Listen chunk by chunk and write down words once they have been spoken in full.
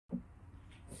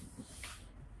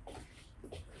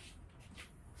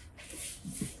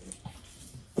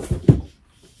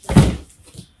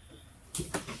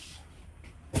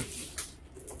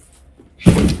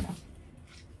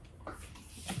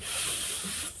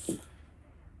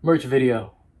merch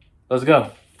video. Let's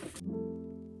go.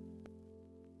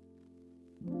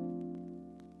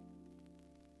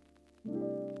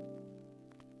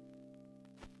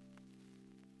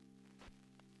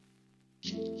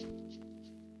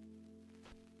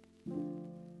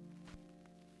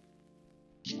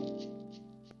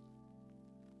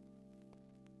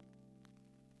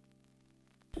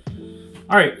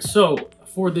 Alright, so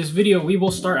for this video, we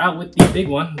will start out with the big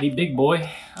one, the big boy,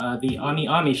 the Ami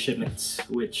Ami shipments,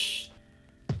 which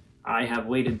I have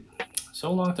waited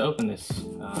so long to open this.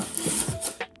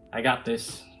 I got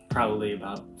this probably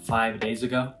about 5 days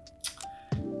ago.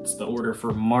 It's the order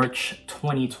for March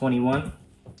 2021.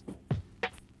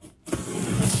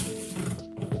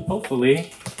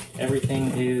 Hopefully,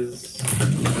 everything is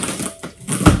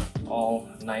all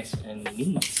nice and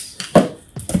neat,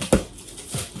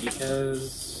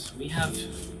 because we have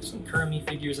some Kurumi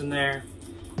figures in there,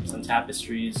 some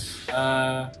tapestries,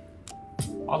 all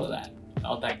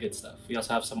that good stuff. We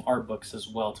also have some art books as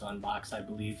well to unbox, I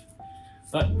believe.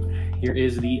 But here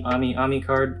is the Ami Ami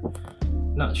card.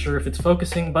 Not sure if it's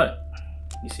focusing, but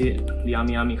you see it, the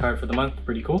Ami Ami card for the month.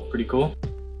 Pretty cool, pretty cool.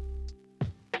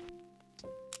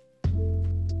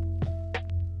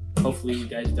 Hopefully you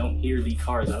guys don't hear the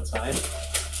cars outside,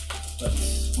 but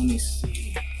let me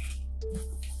see.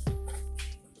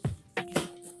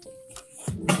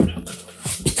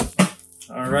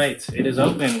 All right, it is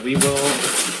open. We will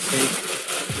take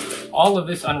all of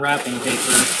this wrapping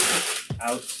paper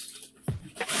out.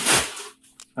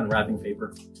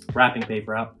 Wrapping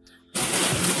paper out.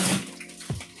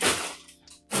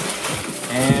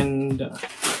 And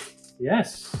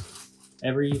yes,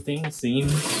 everything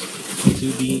seems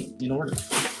to be in order.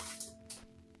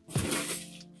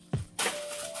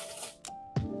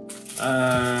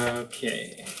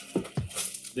 Okay,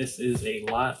 this is a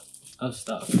lot of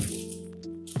stuff.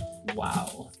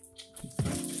 Wow.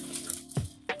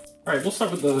 All right, we'll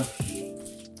start with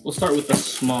the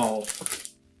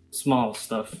small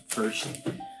stuff first.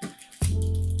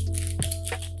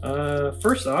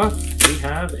 First off, we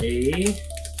have a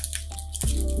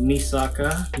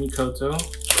Misaka Mikoto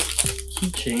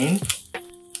keychain.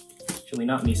 Actually,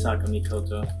 not Misaka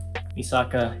Mikoto.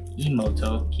 Misaka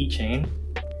Imoto keychain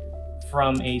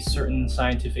from a certain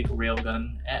scientific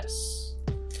railgun S.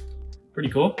 Pretty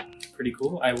cool. Pretty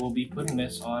cool. I will be putting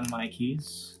this on my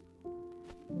keys.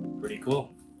 Pretty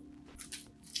cool.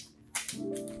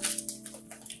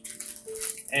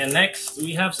 And next,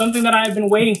 we have something that I've been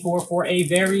waiting for a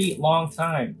very long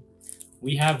time.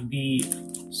 We have the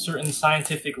Certain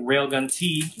Scientific Railgun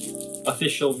T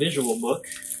official visual book.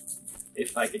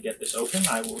 If I could get this open,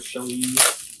 I will show you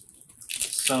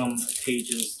some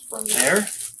pages from there.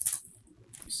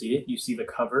 You see it? You see the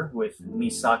cover with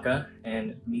Misaka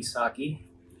and Misaki.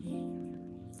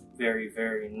 Very,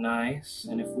 very nice.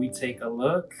 And if we take a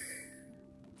look,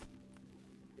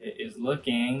 it is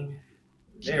looking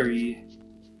very,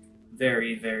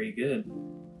 very, very good.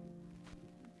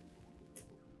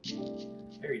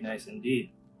 Very nice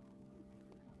indeed.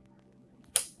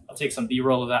 I'll take some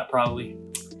B-roll of that probably.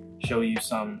 Show you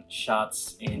some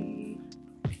shots in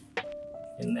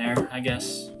there, I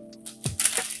guess.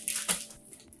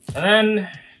 And then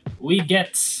we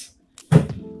get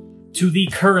to the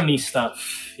Kurumi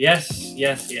stuff. Yes,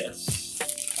 yes, yes.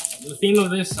 The theme of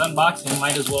this unboxing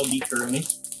might as well be Kurumi,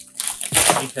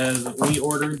 because we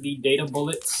ordered the Data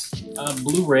Bullets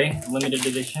Blu-ray limited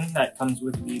edition that comes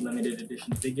with the limited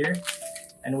edition figure.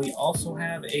 And we also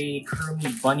have a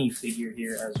Kurumi bunny figure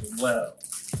here as well.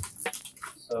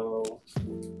 So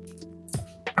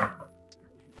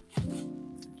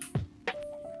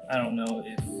I don't know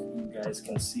if you guys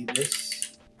can see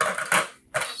this.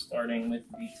 Starting with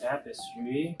the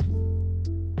tapestry.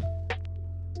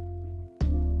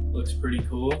 Looks pretty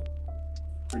cool.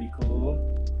 Pretty cool.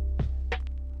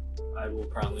 I will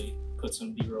probably put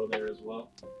some B-roll there as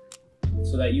well,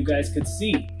 so that you guys could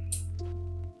see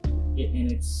it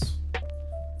in its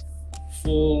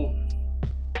full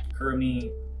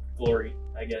Kurumi glory,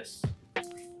 I guess.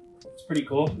 It's pretty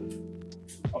cool.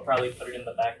 I'll probably put it in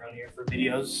the background here for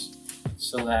videos,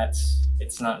 so that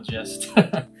it's not just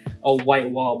a white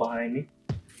wall behind me.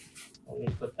 Let me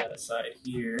put that aside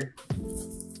here.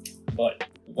 But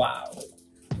wow.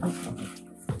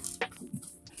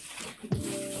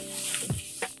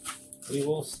 We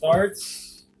will start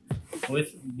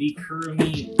with the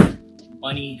Kurumi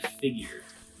bunny figure.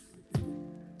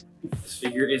 This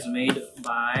figure is made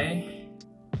by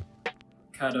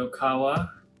Kadokawa,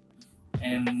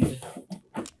 and if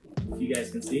you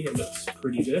guys can see, it looks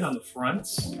pretty good on the front.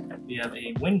 We have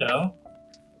a window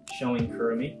showing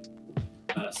Kurumi,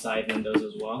 side windows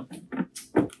as well.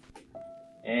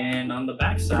 And on the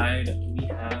back side, we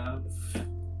have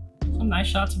some nice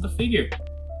shots of the figure.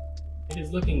 It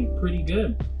is looking pretty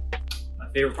good. My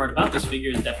favorite part about this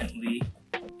figure is definitely,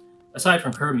 aside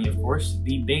from Kirby, of course,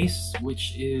 the base,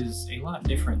 which is a lot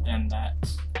different than that,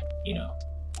 you know,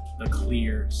 the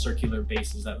clear circular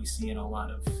bases that we see in a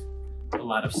lot of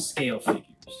scale figures.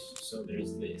 So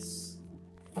there's this.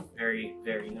 Very,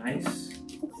 very nice.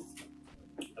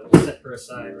 I will set her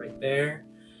aside right there.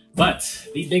 But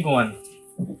the big one.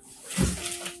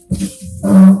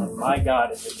 My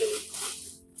God, is it big.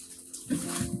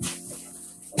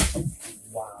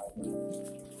 Wow.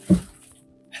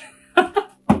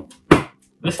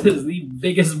 This is the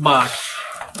biggest box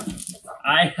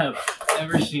I have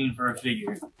ever seen for a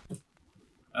figure.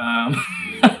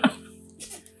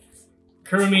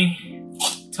 Kurumi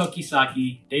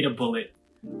Tokisaki Data Bullet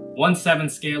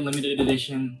 1/7 scale limited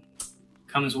edition,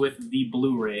 comes with the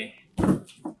Blu-ray,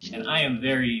 and I am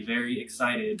very, very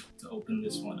excited to open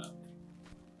this one up,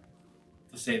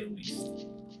 to say the least.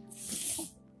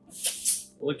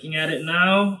 Looking at it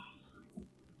now,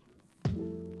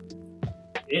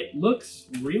 it looks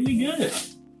really good.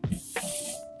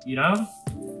 You know,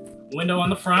 window on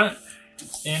the front,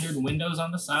 standard windows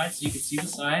on the sides so you can see the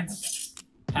sides,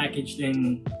 packaged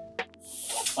in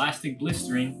plastic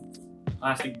blister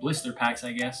packs,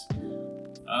 I guess.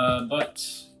 But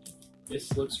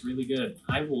this looks really good.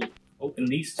 I will open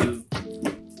these two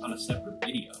on a separate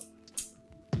video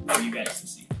for you guys to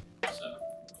see. So,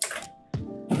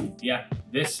 yeah,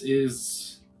 this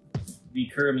is the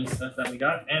Kurumi stuff that we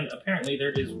got. And apparently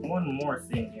there is one more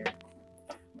thing here.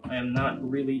 I am not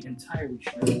really entirely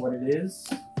sure what it is.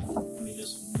 Let me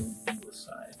just move you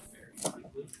aside very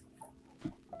quickly.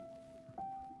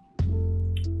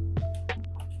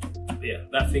 Yeah,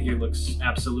 that figure looks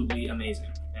absolutely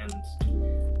amazing, and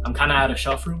I'm kind of out of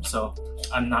shelf room, so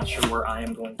I'm not sure where I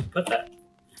am going to put that.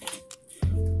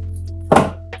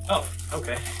 Oh,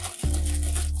 okay.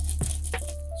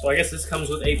 So I guess this comes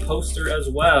with a poster as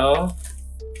well.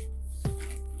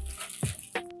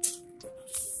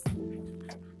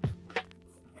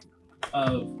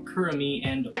 Of Kurumi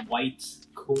and White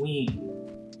Queen.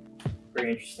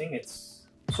 Very interesting. It's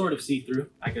sort of see-through.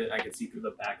 I could see through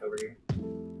the back over here.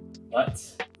 But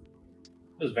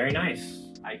it was very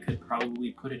nice. I could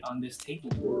probably put it on this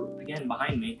table or again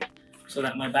behind me so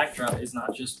that my backdrop is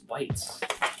not just white.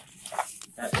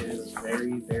 That is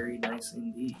very, very nice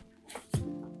indeed.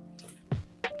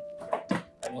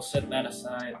 I will set that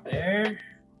aside there.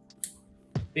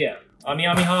 But yeah, Ami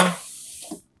Ha,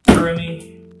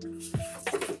 Kurumi,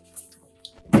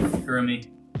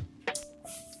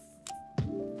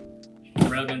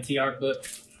 Railgun T art book,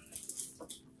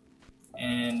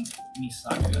 and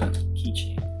Misaka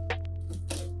keychain.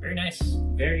 Very nice.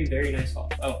 Very, very nice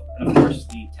haul. Oh, and of course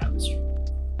the tapestry.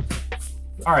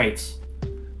 Alright,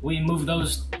 we move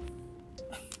those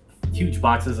huge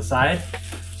boxes aside.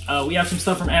 We have some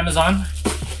stuff from Amazon.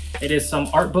 It is some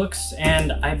art books,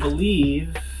 and I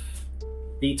believe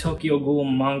the Tokyo Ghoul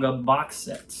manga box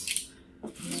sets.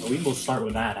 So we will start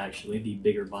with that, actually, the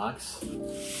bigger box.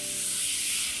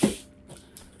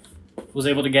 Was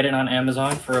able to get it on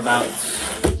Amazon for about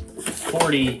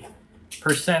 40%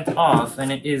 off,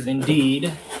 and it is indeed,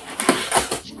 if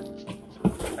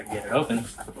I can get it open,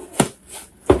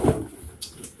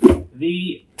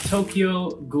 the Tokyo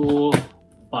Ghoul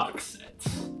box set.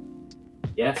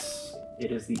 Yes,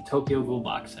 it is the Tokyo Ghoul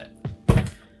box set.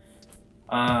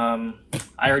 I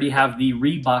already have the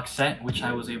Re-box set, which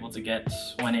I was able to get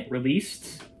when it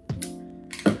released.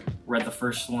 Read the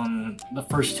first one, the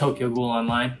first Tokyo Ghoul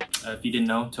online. If you didn't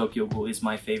know, Tokyo Ghoul is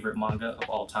my favorite manga of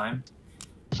all time.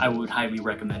 I would highly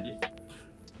recommend it.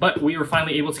 But we were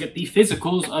finally able to get the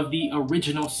physicals of the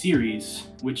original series,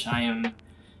 which I am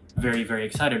very, very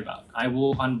excited about. I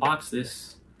will unbox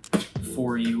this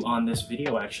for you on this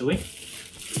video, actually.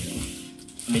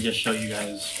 Let me just show you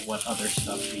guys what other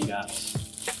stuff we got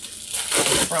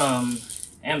from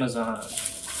Amazon.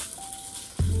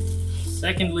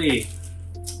 Secondly,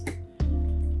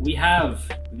 we have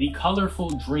the Colorful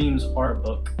Dreams art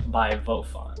book by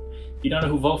Vofon. If you don't know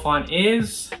who Vofon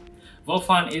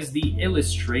is the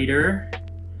illustrator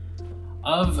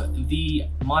of the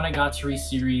Monogatari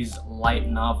series light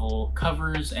novel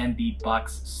covers and the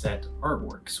box set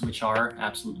artworks, which are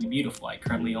absolutely beautiful. I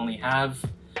currently only have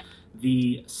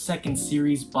the second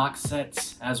series box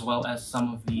sets, as well as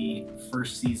some of the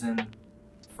first season,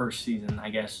 I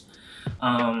guess.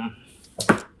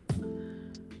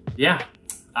 Yeah,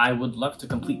 I would love to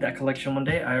complete that collection one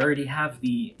day. I already have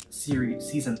the series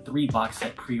season 3 box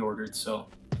set pre-ordered, so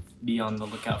be on the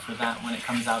lookout for that when it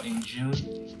comes out in June.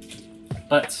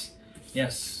 But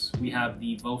yes, we have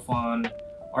the Vofon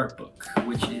art book,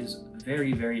 which is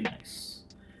very, very nice.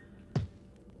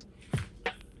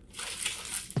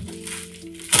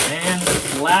 And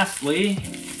lastly,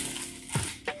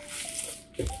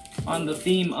 on the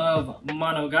theme of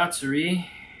Monogatari,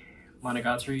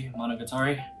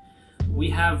 we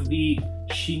have the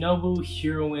Shinobu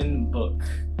Heroine book.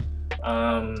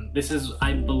 This is,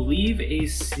 I believe, a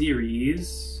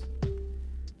series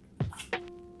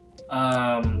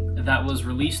that was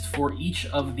released for each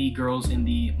of the girls in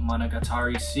the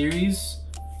Monogatari series.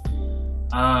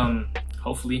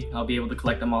 Hopefully I'll be able to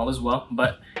collect them all as well,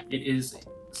 but it is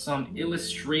some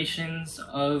illustrations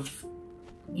of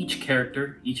each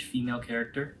character, each female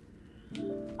character.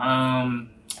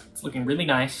 It's looking really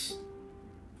nice.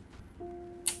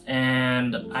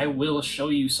 And I will show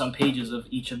you some pages of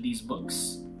each of these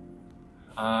books.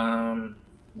 But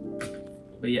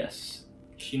yes,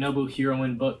 Shinobu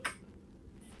Heroine book.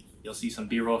 You'll see some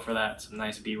B-roll for that, some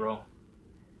nice B-roll.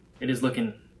 It is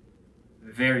looking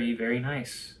very, very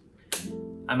nice.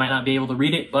 I might not be able to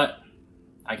read it, but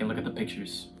I can look at the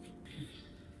pictures.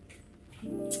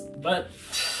 But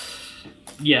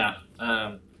yeah,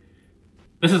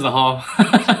 this is the haul.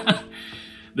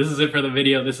 This is it for the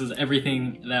video. This is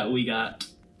everything that we got.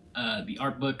 The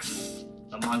art books,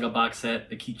 the manga box set,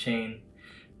 the keychain,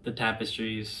 the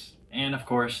tapestries, and of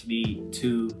course the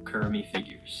 2 Kurumi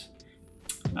figures.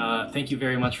 Thank you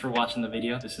very much for watching the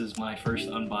video. This is my first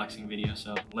unboxing video,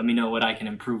 so let me know what I can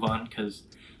improve on, because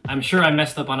I'm sure I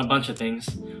messed up on a bunch of things,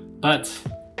 but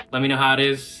let me know how it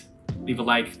is. Leave a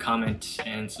like, comment,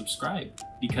 and subscribe,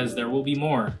 because there will be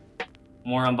more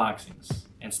unboxings.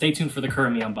 And stay tuned for the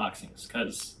Kurumi unboxings,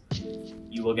 because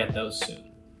you will get those soon.